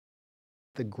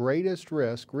The greatest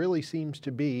risk really seems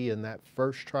to be in that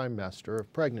first trimester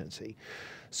of pregnancy.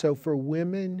 So for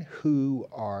women who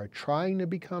are trying to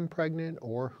become pregnant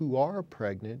or who are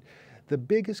pregnant, the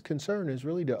biggest concern is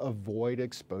really to avoid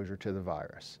exposure to the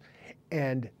virus.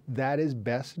 And that is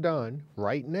best done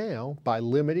right now by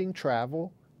limiting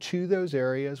travel to those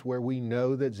areas where we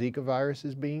know that Zika virus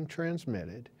is being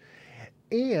transmitted.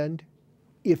 And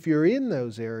if you're in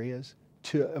those areas,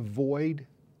 to avoid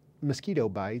mosquito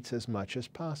bites as much as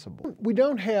possible. We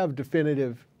don't have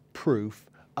definitive proof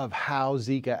of how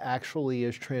Zika actually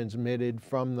is transmitted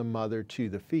from the mother to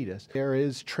the fetus. There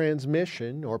is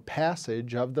transmission or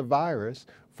passage of the virus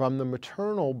from the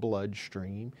maternal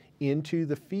bloodstream into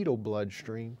the fetal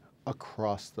bloodstream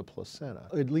across the placenta.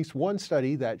 At least one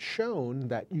study that's shown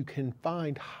that you can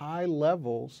find high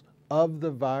levels of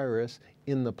the virus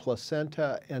in the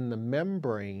placenta and the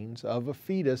membranes of a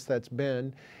fetus that's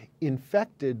been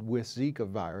infected with Zika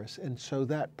virus. And so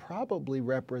that probably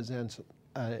represents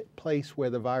a place where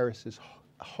the virus is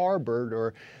harbored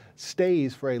or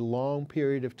stays for a long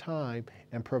period of time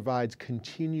and provides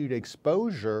continued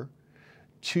exposure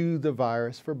to the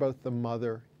virus for both the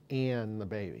mother and the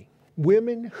baby.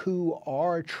 Women who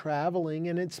are traveling,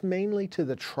 and it's mainly to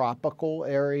the tropical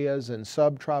areas and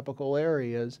subtropical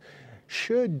areas,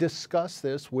 should discuss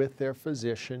this with their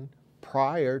physician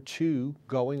prior to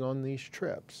going on these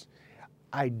trips.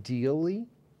 Ideally,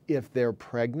 if they're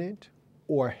pregnant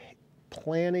or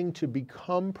planning to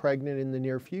become pregnant in the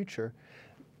near future,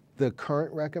 the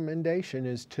current recommendation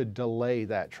is to delay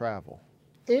that travel.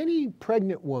 Any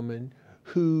pregnant woman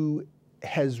who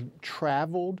has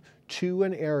traveled to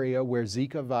an area where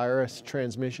Zika virus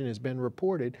transmission has been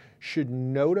reported should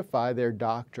notify their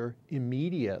doctor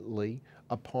immediately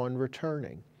upon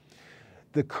returning.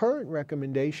 The current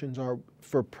recommendations are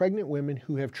for pregnant women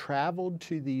who have traveled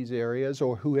to these areas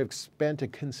or who have spent a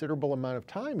considerable amount of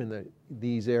time in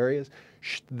these areas.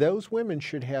 Those women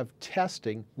should have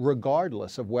testing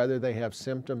regardless of whether they have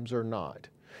symptoms or not.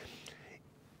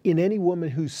 In any woman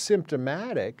who's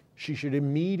symptomatic, she should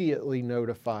immediately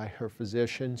notify her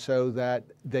physician so that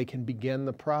they can begin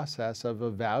the process of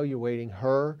evaluating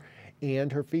her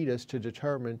and her fetus to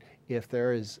determine if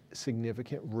there is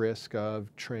significant risk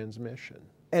of transmission.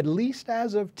 At least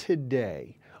as of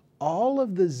today, all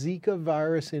of the Zika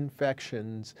virus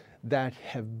infections that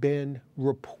have been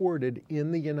reported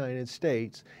in the United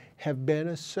States have been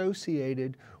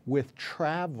associated with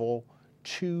travel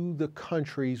to the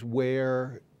countries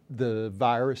where the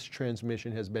virus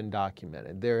transmission has been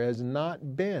documented. There has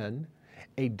not been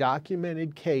a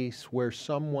documented case where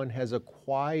someone has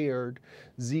acquired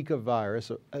Zika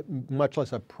virus, much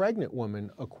less a pregnant woman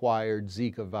acquired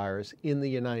Zika virus in the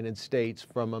United States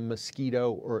from a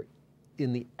mosquito or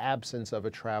in the absence of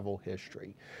a travel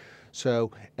history.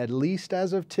 So at least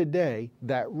as of today,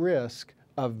 that risk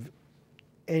of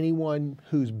anyone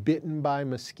who's bitten by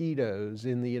mosquitoes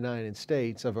in the United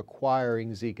States of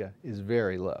acquiring Zika is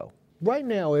very low. Right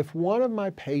now, if one of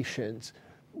my patients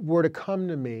were to come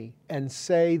to me and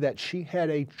say that she had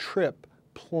a trip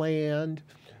planned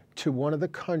to one of the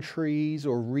countries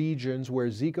or regions where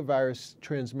Zika virus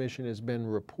transmission has been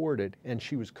reported and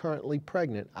she was currently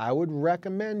pregnant, I would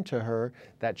recommend to her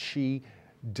that she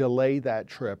delay that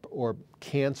trip or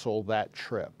cancel that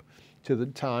trip to the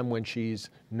time when she's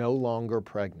no longer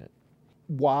pregnant.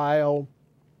 While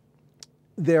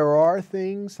there are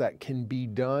things that can be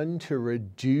done to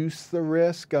reduce the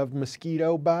risk of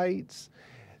mosquito bites,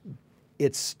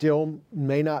 it still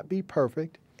may not be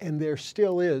perfect, and there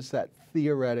still is that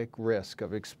theoretic risk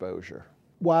of exposure.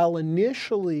 While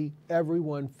initially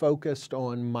everyone focused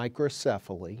on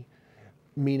microcephaly,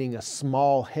 meaning a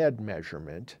small head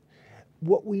measurement,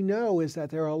 what we know is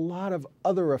that there are a lot of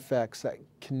other effects that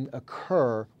can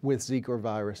occur with Zika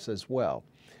virus as well.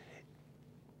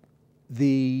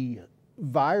 The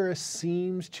virus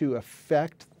seems to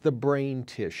affect the brain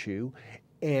tissue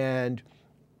and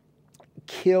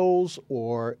kills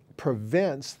or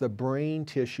prevents the brain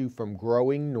tissue from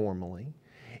growing normally.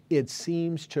 It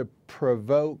seems to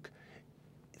provoke,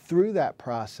 through that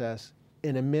process,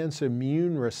 an immense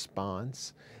immune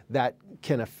response that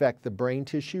can affect the brain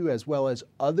tissue as well as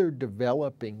other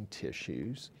developing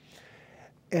tissues.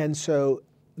 And so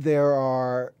there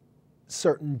are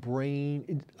certain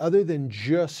brain, other than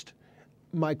just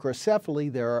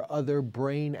microcephaly, there are other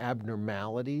brain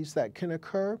abnormalities that can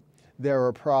occur. There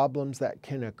are problems that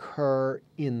can occur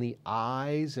in the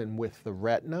eyes and with the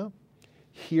retina.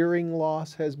 Hearing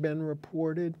loss has been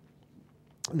reported.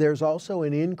 There's also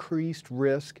an increased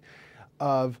risk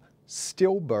of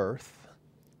stillbirth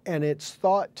And it's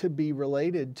thought to be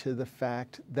related to the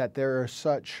fact that there are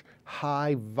such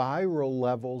high viral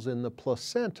levels in the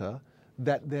placenta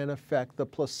that then affect the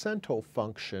placental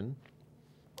function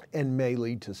and may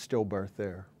lead to stillbirth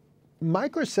there.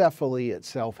 Microcephaly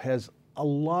itself has a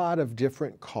lot of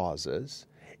different causes,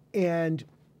 and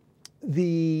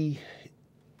the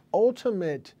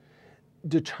ultimate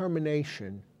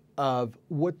determination of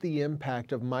what the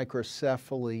impact of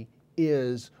microcephaly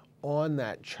is on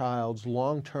that child's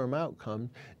long-term outcome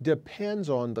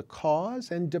depends on the cause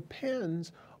and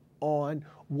depends on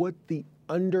what the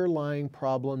underlying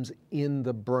problems in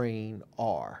the brain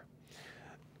are.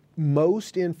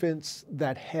 Most infants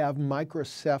that have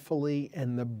microcephaly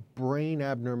and the brain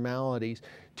abnormalities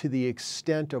to the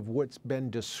extent of what's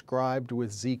been described with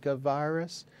Zika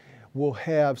virus will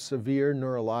have severe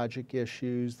neurologic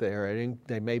issues.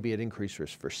 They may be at increased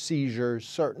risk for seizures,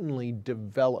 certainly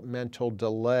developmental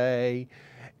delay,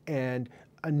 and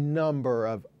a number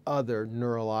of other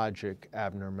neurologic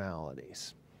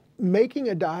abnormalities. Making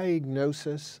a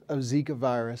diagnosis of Zika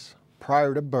virus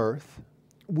prior to birth,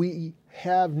 we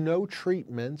have no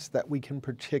treatments that we can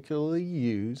particularly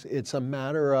use. It's a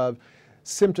matter of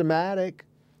symptomatic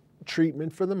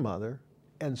treatment for the mother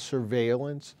and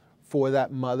surveillance for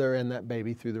that mother and that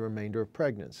baby through the remainder of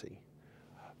pregnancy.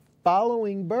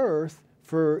 Following birth,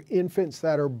 for infants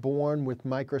that are born with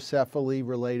microcephaly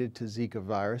related to Zika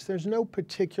virus, there's no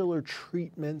particular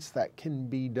treatments that can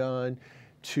be done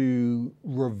to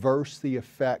reverse the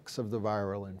effects of the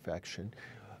viral infection.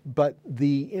 But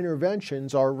the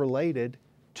interventions are related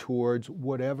towards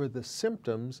whatever the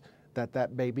symptoms that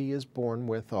that baby is born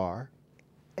with are,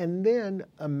 and then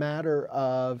a matter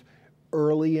of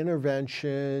early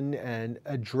intervention and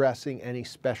addressing any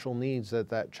special needs that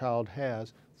that child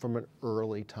has from an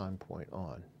early time point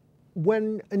on.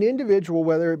 When an individual,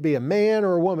 whether it be a man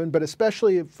or a woman, but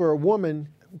especially for a woman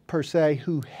per se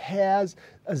who has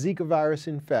a Zika virus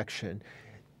infection,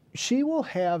 she will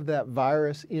have that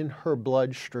virus in her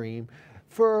bloodstream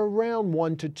for around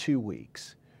 1 to 2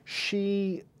 weeks.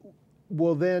 She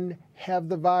will then have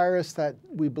the virus that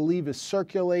we believe is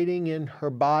circulating in her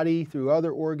body through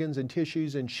other organs and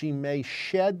tissues, and she may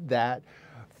shed that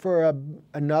for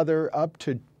another up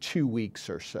to 2 weeks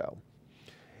or so.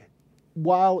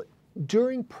 While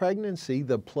during pregnancy,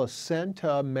 the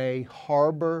placenta may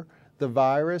harbor the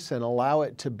virus and allow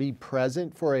it to be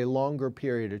present for a longer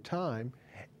period of time,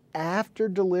 after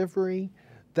delivery,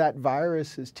 that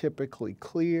virus is typically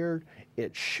cleared.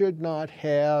 It should not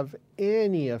have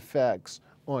any effects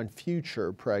on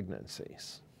future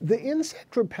pregnancies. The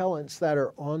insect repellents that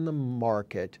are on the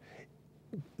market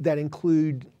that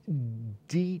include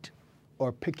DEET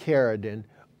or picaridin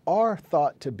are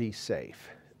thought to be safe.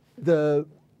 The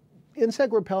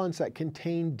insect repellents that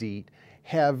contain DEET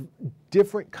have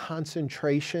different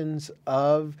concentrations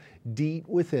of DEET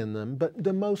within them, but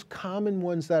the most common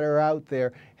ones that are out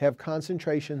there have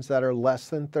concentrations that are less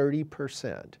than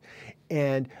 30%.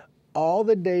 And all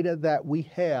the data that we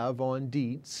have on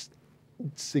DEET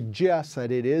suggests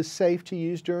that it is safe to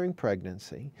use during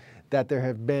pregnancy, that there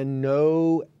have been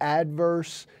no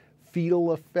adverse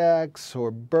fetal effects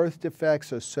or birth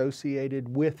defects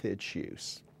associated with its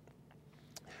use.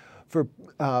 For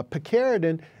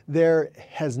picaridin, there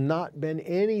has not been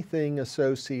anything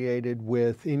associated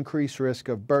with increased risk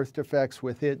of birth defects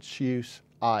with its use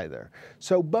either.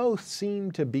 So both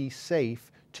seem to be safe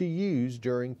to use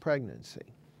during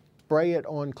pregnancy. Spray it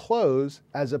on clothes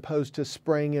as opposed to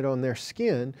spraying it on their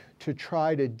skin to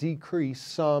try to decrease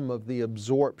some of the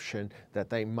absorption that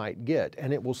they might get,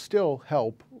 and it will still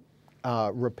help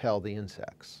repel the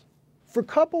insects. For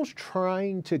couples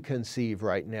trying to conceive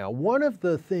right now, one of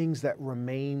the things that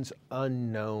remains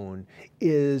unknown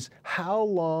is how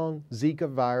long Zika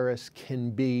virus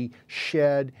can be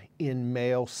shed in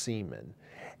male semen.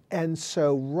 And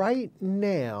so right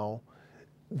now,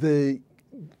 the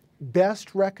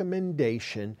best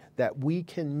recommendation that we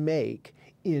can make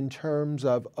in terms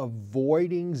of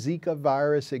avoiding Zika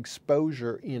virus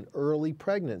exposure in early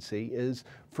pregnancy is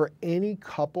for any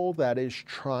couple that is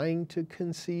trying to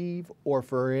conceive or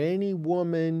for any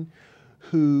woman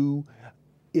who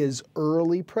is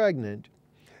early pregnant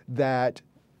that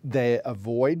they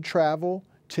avoid travel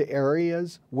to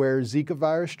areas where Zika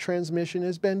virus transmission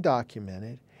has been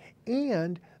documented,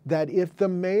 and that if the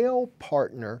male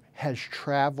partner has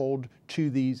traveled to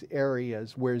these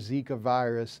areas where Zika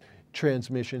virus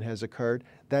transmission has occurred,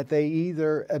 that they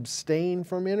either abstain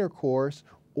from intercourse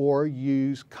or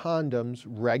use condoms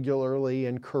regularly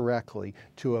and correctly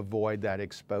to avoid that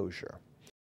exposure.